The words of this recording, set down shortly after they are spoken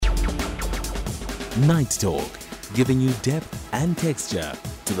Night Talk, giving you depth and texture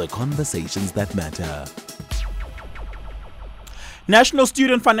to the conversations that matter. National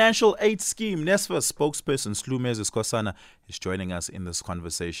Student Financial Aid Scheme NSFAS Spokesperson Slumezi Skosana is joining us in this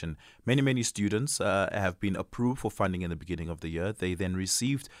conversation. Many students have been approved for funding in the beginning of the year. They then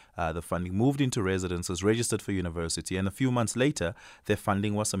received the funding, moved into residences, registered for university, and a few months later, their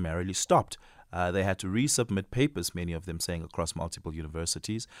funding was summarily stopped. They had to resubmit papers, many of them saying across multiple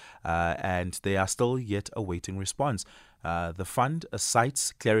universities, and they are still yet awaiting response. The fund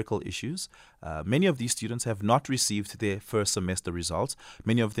cites clerical issues. Many of these students have not received their first semester results.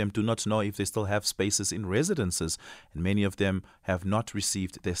 Many of them do not know if they still have spaces in residences, and many of them have not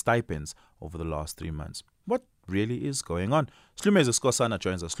received their stipends over the last 3 months. What really is going on? Slumezi Skosana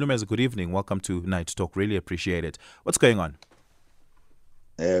joins us. Slumezi, good evening. Welcome to Night Talk. Really appreciate it. What's going on?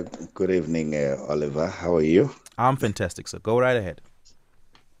 Good evening, Oliver. How are you? I'm fantastic, sir. Go right ahead.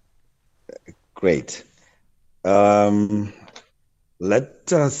 Great. Let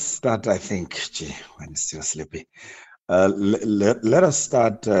us start, I think, when it's still sleepy. Let us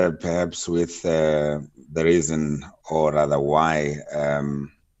start perhaps with the reason, or rather why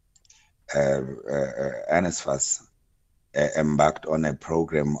NSFAS embarked on a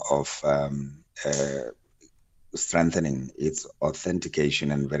program of strengthening its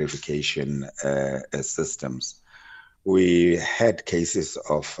authentication and verification systems. We had cases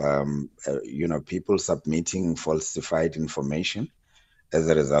of, people submitting falsified information, as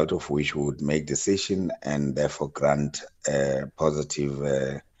a result of which we would make decision and therefore grant a positive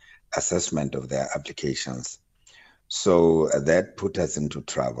assessment of their applications. So that put us into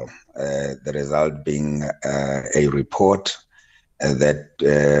trouble. The result being a report that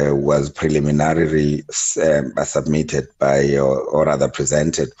was preliminarily submitted by, or rather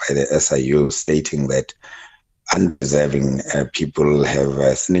presented by the SIU, stating that undeserving people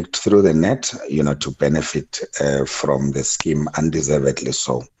have sneaked through the net, to benefit from the scheme undeservedly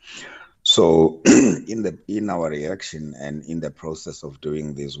so. So in our reaction and in the process of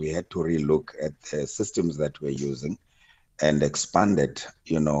doing this, we had to relook at the systems that we're using and expanded,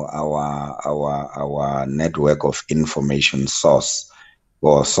 our network of information sources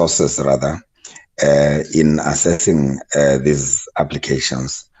rather, in assessing these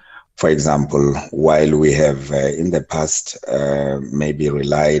applications. For example, while we have in the past maybe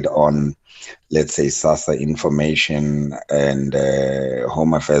relied on, let's say, SASSA information and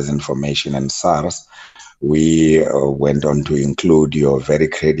Home Affairs information and SARS, we went on to include your very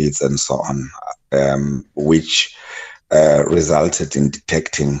credits and so on, which resulted in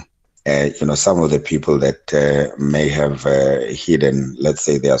detecting, some of the people that may have hidden, let's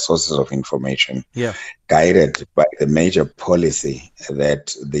say, their sources of information, guided by the major policy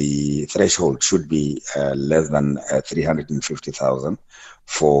that the threshold should be less than 350,000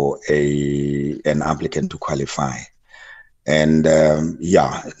 for an applicant to qualify. And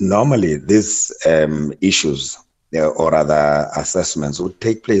normally these issues, or rather assessments, would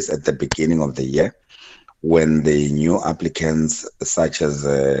take place at the beginning of the year, when the new applicants, such as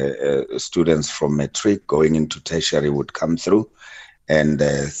students from matric going into tertiary, would come through, and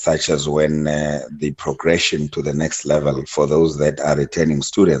such as when the progression to the next level for those that are returning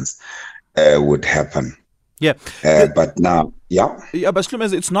students would happen. But now, but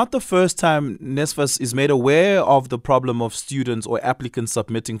Slumezi, it's not the first time NSFAS is made aware of the problem of students or applicants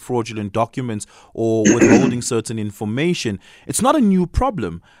submitting fraudulent documents or withholding certain information. It's not a new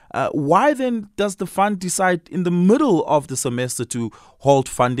problem. Why then does the fund decide in the middle of the semester to halt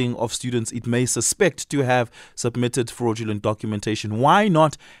funding of students it may suspect to have submitted fraudulent documentation? Why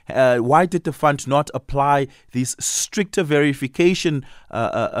not? Why did the fund not apply these stricter verification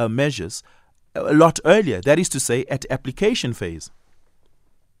measures a lot earlier, that is to say, at application phase?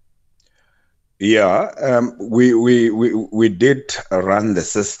 We did run the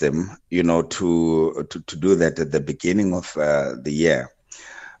system, to do that at the beginning of the year.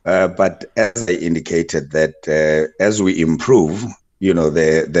 But as I indicated, that as we improve,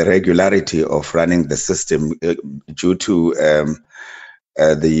 the regularity of running the system due to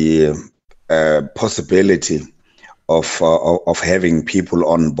the possibility of having people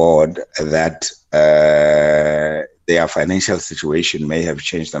on board that their financial situation may have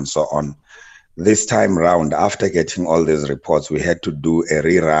changed and so on. This time round, after getting all these reports, we had to do a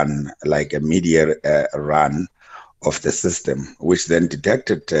rerun, like a media run of the system, which then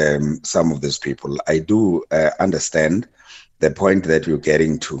detected some of these people. I do understand the point that you're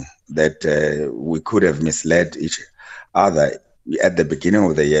getting to, that we could have misled each other at the beginning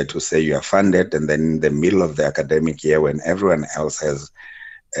of the year to say you are funded, and then in the middle of the academic year, when everyone else has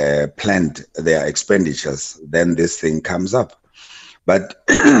planned their expenditures, then this thing comes up. But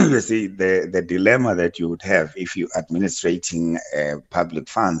you see, the dilemma that you would have if you're administrating public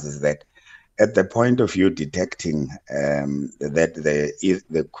funds is that at the point of you detecting that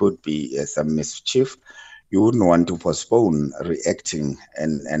there could be some mischief, you wouldn't want to postpone reacting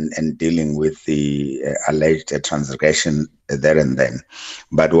and dealing with the alleged transgression there and then.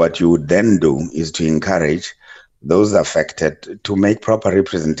 But what you would then do is to encourage those affected to make proper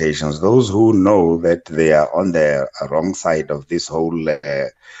representations. Those who know that they are on the wrong side of this whole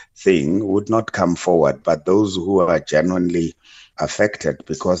thing would not come forward, but those who are genuinely affected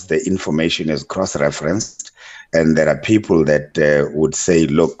because the information is cross-referenced, and there are people that would say,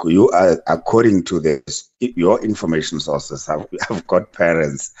 look, you are, according to this, your information sources, I've got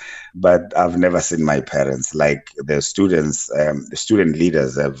parents, but I've never seen my parents. Like the students, the student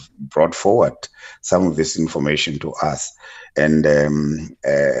leaders have brought forward some of this information to us and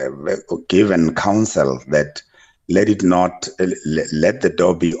given counsel that let the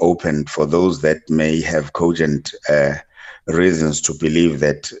door be opened for those that may have cogent reasons to believe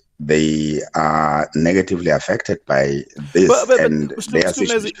that they are negatively affected by this, and their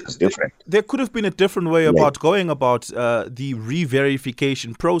situation is different. There could have been a different way about going about the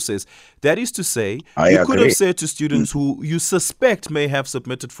re-verification process. That is to say, you could have said to students who you suspect may have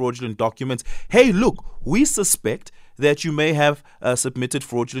submitted fraudulent documents, hey, look, we suspect that you may have submitted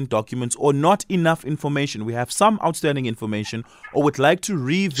fraudulent documents or not enough information. We have some outstanding information or would like to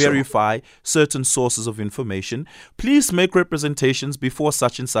re-verify certain sources of information. Please make representations before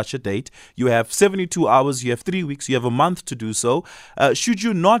such and such a date. You have 72 hours, you have 3 weeks, you have a month to do so. Should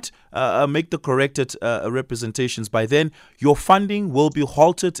you not make the corrected representations by then, your funding will be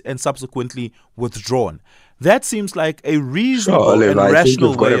halted and subsequently withdrawn. That seems like a reasonable and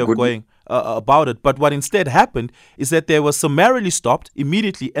rational way of going about it. But what instead happened is that they were summarily stopped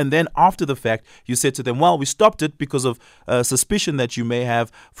immediately, and then after the fact, you said to them, well, we stopped it because of suspicion that you may have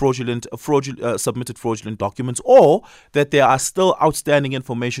submitted fraudulent documents, or that there are still outstanding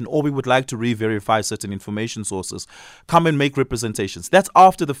information, or we would like to re-verify certain information sources. Come and make representations. That's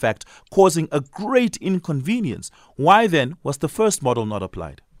after the fact, causing a great inconvenience. Why then was the first model not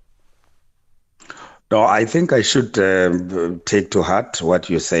applied? No, I think I should take to heart what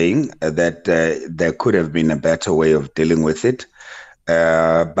you're saying, that there could have been a better way of dealing with it.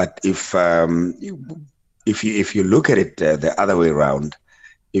 But if you look at it the other way around,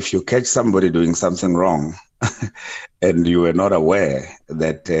 if you catch somebody doing something wrong and you were not aware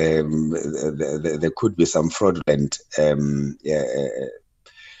that there could be some fraudulent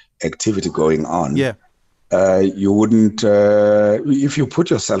activity going on, you wouldn't, if you put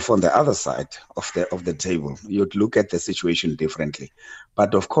yourself on the other side of the table, you'd look at the situation differently.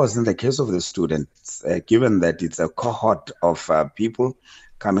 But of course, in the case of the students, given that it's a cohort of people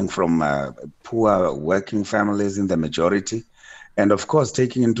coming from poor working families in the majority, and of course,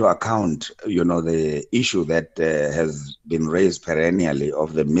 taking into account, the issue that has been raised perennially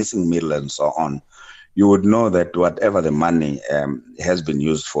of the missing middle and so on, you would know that whatever the money has been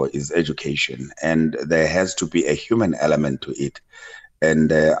used for is education, and there has to be a human element to it.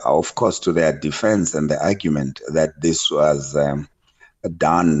 And of course, to their defense and the argument that this was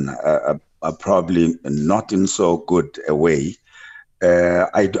done probably not in so good a way,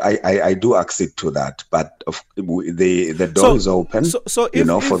 I do accede to that. But the door is open,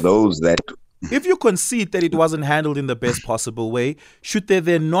 for those that... If you concede that it wasn't handled in the best possible way, should there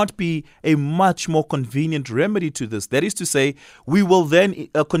then not be a much more convenient remedy to this? That is to say, we will then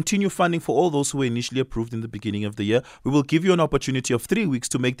continue funding for all those who were initially approved in the beginning of the year. We will give you an opportunity of 3 weeks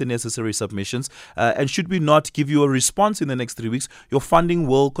to make the necessary submissions. And should we not give you a response in the next 3 weeks, your funding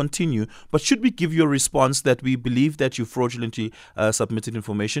will continue. But should we give you a response that we believe that you fraudulently submitted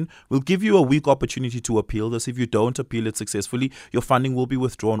information, we'll give you a week opportunity to appeal this. If you don't appeal it successfully, your funding will be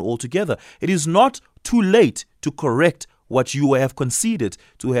withdrawn altogether. It is not too late to correct what you have conceded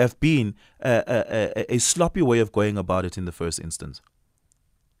to have been a sloppy way of going about it in the first instance.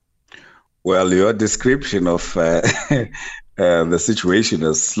 Well, your description of the situation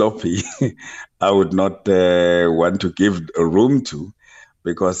as sloppy, I would not want to give a room to,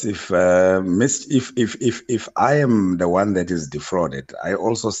 because if I am the one that is defrauded, I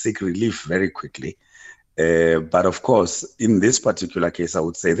also seek relief very quickly. But of course, in this particular case, I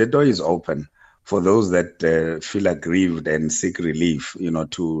would say the door is open for those that feel aggrieved and seek relief,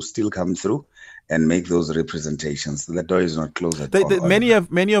 to still come through and make those representations. The door is not closed at all.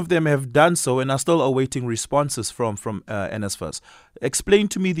 Many of them have done so and are still awaiting responses from NSFAS. Explain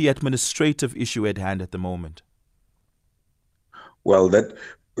to me the administrative issue at hand at the moment. Well,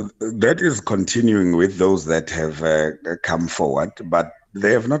 that is continuing with those that have come forward, but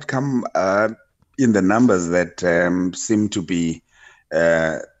they have not come in the numbers that seem to be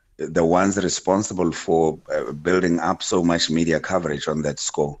the ones responsible for building up so much media coverage on that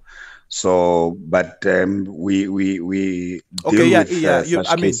score. So, but we deal with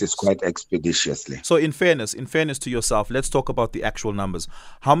such cases quite expeditiously. So, in fairness to yourself, let's talk about the actual numbers.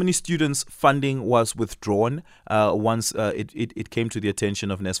 How many students' funding was withdrawn once it came to the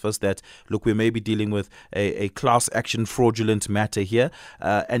attention of NSFAS that, look, we may be dealing with a class action fraudulent matter here?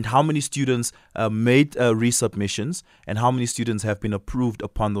 And how many students made resubmissions, and how many students have been approved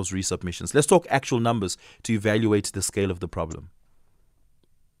upon those resubmissions? Let's talk actual numbers to evaluate the scale of the problem.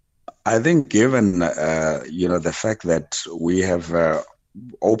 I think given, the fact that we have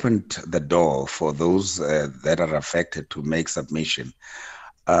opened the door for those that are affected to make submission,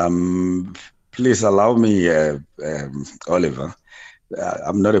 please allow me, Oliver,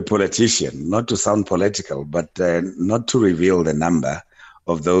 I'm not a politician, not to sound political, but not to reveal the number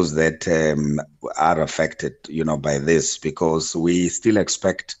of those that are affected, by this, because we still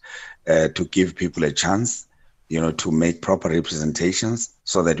expect to give people a chance, to make proper representations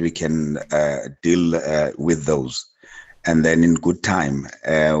so that we can deal with those. And then in good time,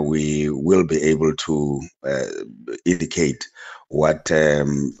 we will be able to indicate what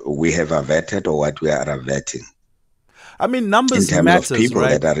we have averted or what we are averting. I mean, numbers in terms matters, of people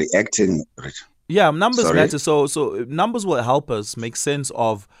right? that are reacting. Yeah, numbers Sorry? matter. So numbers will help us make sense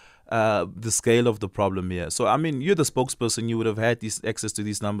of the scale of the problem here. So, I mean, you're the spokesperson. You would have had access to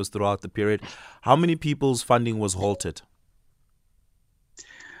these numbers throughout the period. How many people's funding was halted?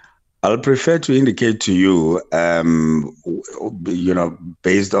 I'll prefer to indicate to you,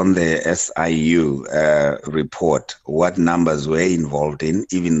 based on the SIU report, what numbers were involved in,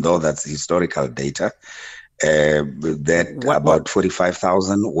 even though that's historical data, about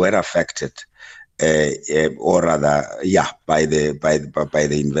 45,000 were affected. Or rather, by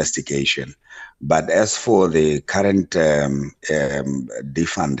the investigation. But as for the current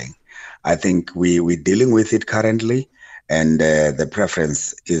defunding, I think we're dealing with it currently, and the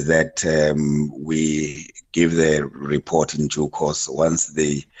preference is that we give the report in due course once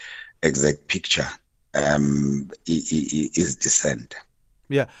the exact picture is discerned.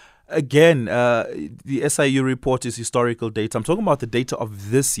 Yeah. Again, the SIU report is historical data. I'm talking about the data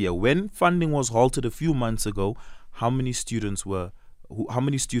of this year. When funding was halted a few months ago, how many students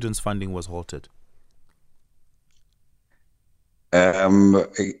funding was halted?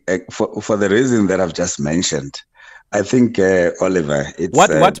 For the reason that I've just mentioned, I think, Oliver, it's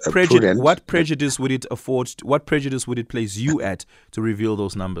what prejudice would it afford? What prejudice would it place you at to reveal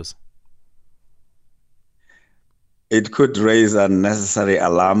those numbers? It could raise unnecessary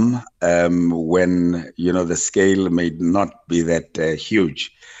alarm when, the scale may not be that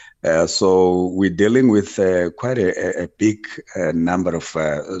huge. So we're dealing with quite a big number of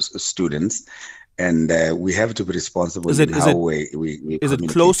students, and we have to be responsible we Is it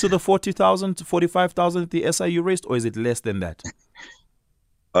close to the 40,000 to 45,000 that the SIU raised, or is it less than that?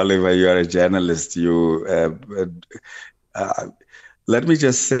 Oliver, you are a journalist. Let me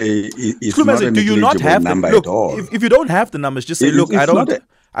just say, it's Slumezi, not a negligible number at all. If you don't have the numbers, just say, look, I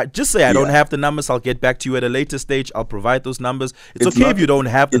don't have the numbers. I'll get back to you at a later stage. I'll provide those numbers. It's okay if you don't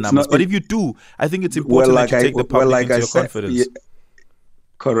have the numbers, but if you do, I think it's important that you take the public into your confidence. Yeah,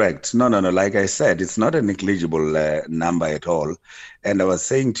 correct. No. Like I said, it's not a negligible number at all. And I was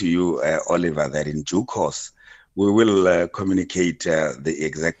saying to you, Oliver, that in due course, we will communicate the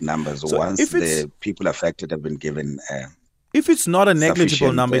exact numbers once the people affected have been given. If it's not a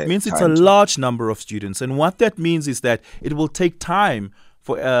negligible number, it means it's a large number of students. And what that means is that it will take time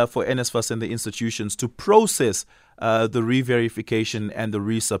for NSFAS and the institutions to process the re-verification and the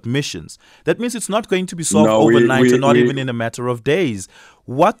resubmissions. That means it's not going to be solved overnight or not even in a matter of days.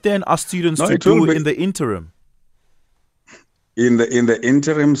 What then are students to do in the interim? In the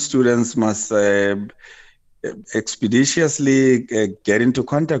interim, students must expeditiously get into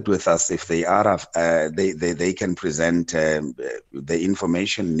contact with us if they are they can present the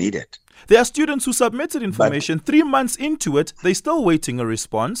information needed. There are students who submitted information 3 months into it. They're still waiting a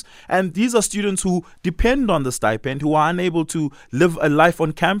response. And these are students who depend on the stipend, who are unable to live a life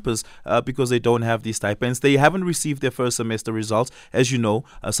on campus because they don't have these stipends. They haven't received their first semester results. As you know,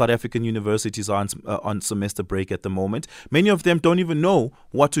 South African universities are on semester break at the moment. Many of them don't even know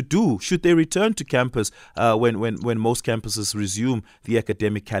what to do should they return to campus when most campuses resume the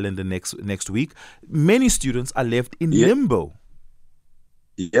academic calendar next week. Many students are left in limbo.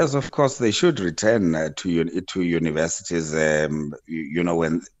 Yes, of course, they should return to universities, when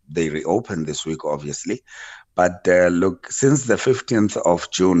they reopen this week, obviously. But look, since the 15th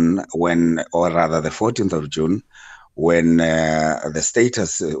of June, the 14th of June, when their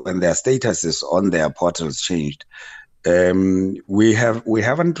statuses on their portals changed, We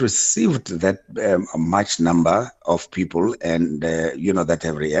haven't received that much number of people, and that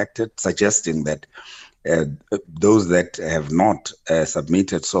have reacted, suggesting that those that have not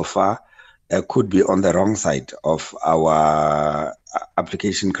submitted so far could be on the wrong side of our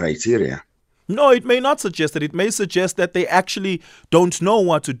application criteria. No, it may not suggest that. It may suggest that they actually don't know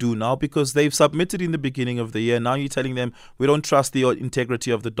what to do now because they've submitted in the beginning of the year. Now you're telling them, we don't trust the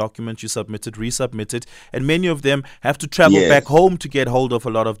integrity of the document you submitted, resubmit it. And many of them have to travel back home to get hold of a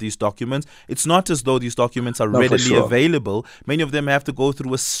lot of these documents. It's not as though these documents are readily available. Many of them have to go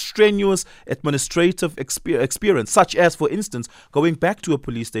through a strenuous administrative experience, such as, for instance, going back to a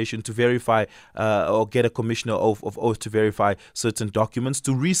police station to verify or get a commissioner of oath to verify certain documents,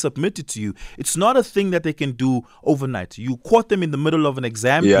 to resubmit it to you. It's not a thing that they can do overnight. You caught them in the middle of an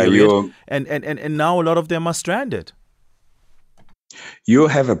exam period, and now a lot of them are stranded. You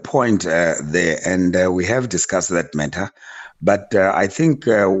have a point there, and we have discussed that matter. But I think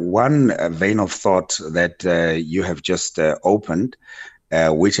one vein of thought that you have just opened,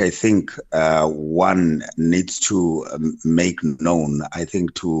 which I think one needs to make known, I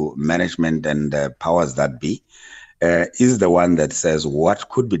think, to management and powers that be, is the one that says what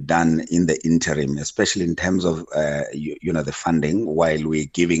could be done in the interim, especially in terms of the funding, while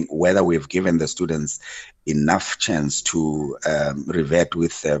whether we've given the students enough chance to revert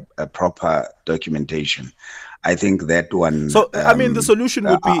with a proper documentation. I think that one. So, the solution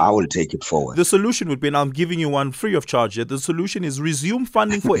would be. I will take it forward. The solution would be, and I'm giving you one free of charge here. The solution is resume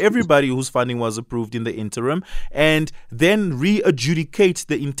funding for everybody whose funding was approved in the interim, and then re-adjudicate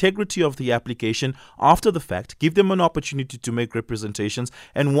the integrity of the application after the fact. Give them an opportunity to make representations,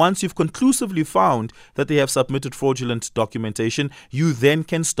 and once you've conclusively found that they have submitted fraudulent documentation, you then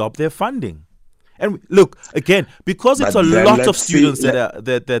can stop their funding. And look, again, because it's a lot of students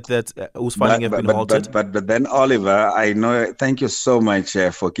whose funding have been halted. But then, Oliver, I know. Thank you so much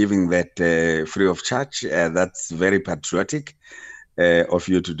for giving that free of charge. That's very patriotic of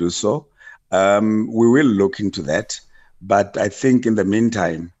you to do so. We will look into that. But I think in the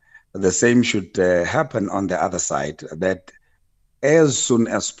meantime, the same should happen on the other side, that as soon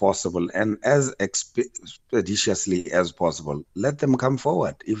as possible and as expeditiously as possible, let them come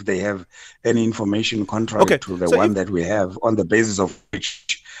forward if they have any information contrary to the one that we have, on the basis of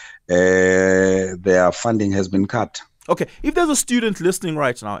which their funding has been cut. Okay, if there's a student listening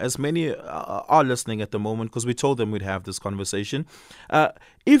right now, as many are listening at the moment because we told them we'd have this conversation,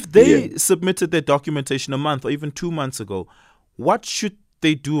 if they submitted their documentation a month or even 2 months ago, what should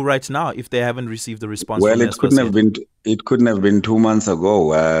they do right now if they haven't received the response? Well, it couldn't have been 2 months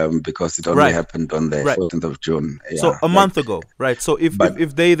ago because it only happened on the 14th of June. So a month ago, right? So if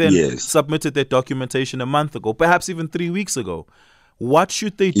they then submitted their documentation a month ago, perhaps even 3 weeks ago, what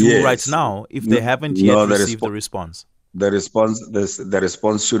should they do right now if they haven't yet received the response? The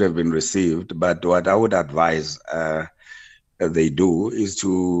response should have been received, but what I would advise they do is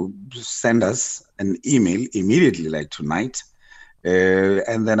to send us an email immediately, like tonight.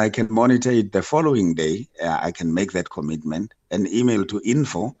 And then I can monitor it the following day. I can make that commitment. An email to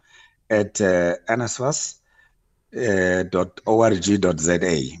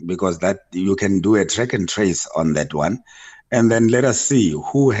info@nsfas.org.za, because that you can do a track and trace on that one. And then let us see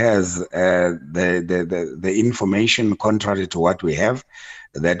who has the information contrary to what we have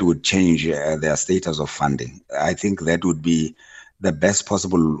that would change their status of funding. I think that would be the best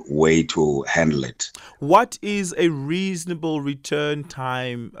possible way to handle it. What is a reasonable return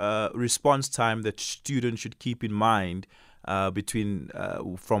time, response time that students should keep in mind between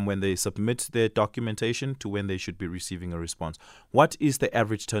from when they submit their documentation to when they should be receiving a response? What is the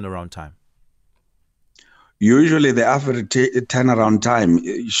average turnaround time? Usually the average turnaround time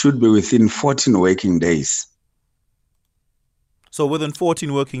should be within 14 working days. So within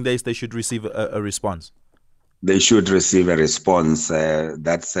 14 working days, they should receive a response? They should receive a response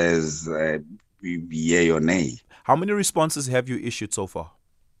that says yay or nay. How many responses have you issued so far?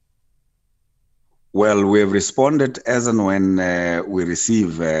 Well, we have responded as and when we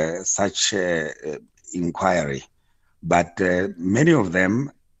receive such inquiry. But many of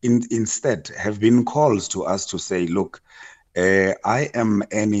them instead have been calls to us to say, look, I am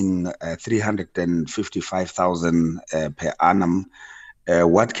earning 355,000 per annum.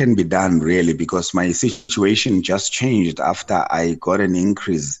 What can be done really, because my situation just changed after I got an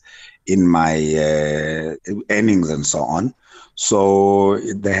increase in my earnings and so on. So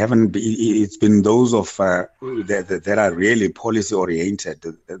they haven't been, it's been those of that are really policy oriented,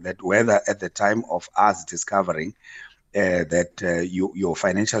 that whether at the time of us discovering that your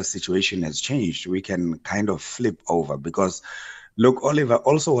financial situation has changed, we can kind of flip over. Because Look, Oliver,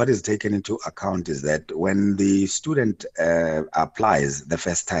 also what is taken into account is that when the student applies the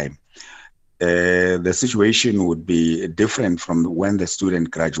first time, the situation would be different from when the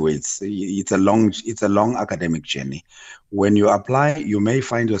student graduates. It's a long academic journey. When you apply, you may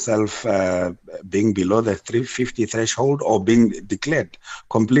find yourself being below the 350 threshold or being declared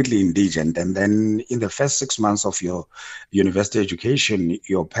completely indigent. And then in the first 6 months of your university education,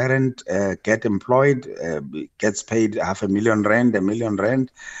 your parent get employed, gets paid R500,000, R1,000,000.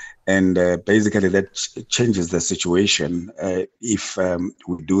 And basically that changes the situation if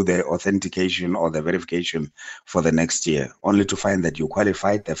we do the authentication or the verification for the next year, only to find that you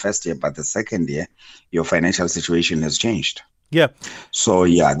qualified the first year, but the second year, your financial situation has changed. Yeah. So,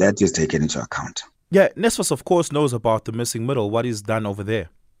 yeah, that is taken into account. Yeah, NSFAS, of course, knows about the missing middle. What is done over there?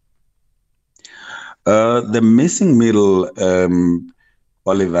 The missing middle,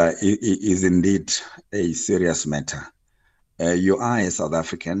 Oliver, is indeed a serious matter. You are a South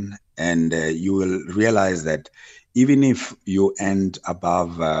African, and you will realize that even if you end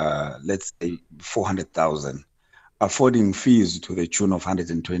above, let's say, 400,000, affording fees to the tune of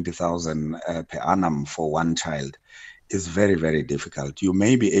 120,000 per annum for one child is very, very difficult. You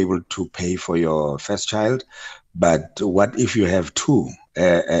may be able to pay for your first child, but what if you have two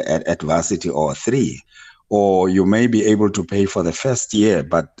at varsity or three? Or you may be able to pay for the first year,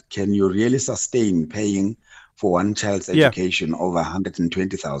 but can you really sustain paying for one child's education over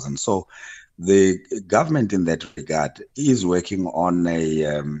 120,000? So the government in that regard is working on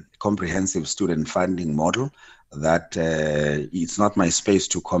a comprehensive student funding model that it's not my space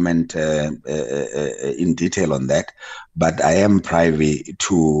to comment in detail on that, but I am privy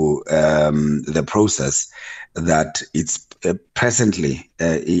to the process that it's presently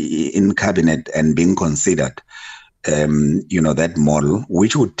in cabinet and being considered, that model,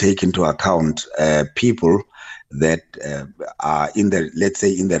 which would take into account people that are in the, let's say,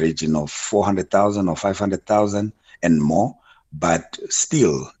 in the region of 400,000 or 500,000 and more, but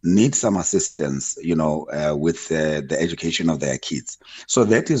still need some assistance, with the education of their kids. So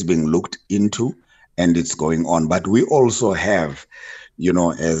that is being looked into and it's going on. But we also have,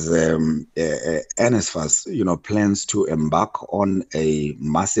 as NSFAS, plans to embark on a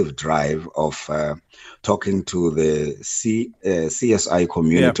massive drive of talking to the CSI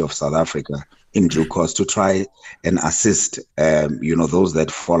community of South Africa in due course to try and assist, those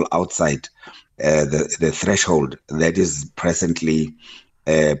that fall outside the threshold that is presently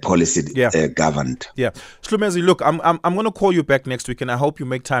policy governed. Yeah. Slumezi, look, I'm going to call you back next week, and I hope you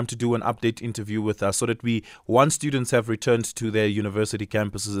make time to do an update interview with us so that once students have returned to their university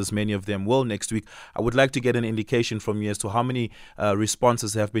campuses, as many of them will next week, I would like to get an indication from you as to how many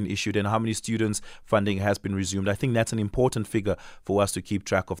responses have been issued and how many students funding has been resumed. I think that's an important figure for us to keep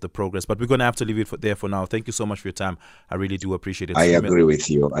track of the progress, but we're going to have to leave it there for now. Thank you so much for your time. I really do appreciate it. I agree with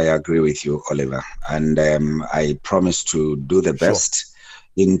you, Oliver. And I promise to do the best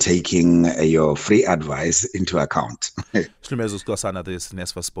in taking your free advice into account. Slumezi Skosana, the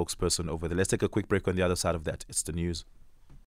NSFAS spokesperson over there. Let's take a quick break. On the other side of that, it's the news.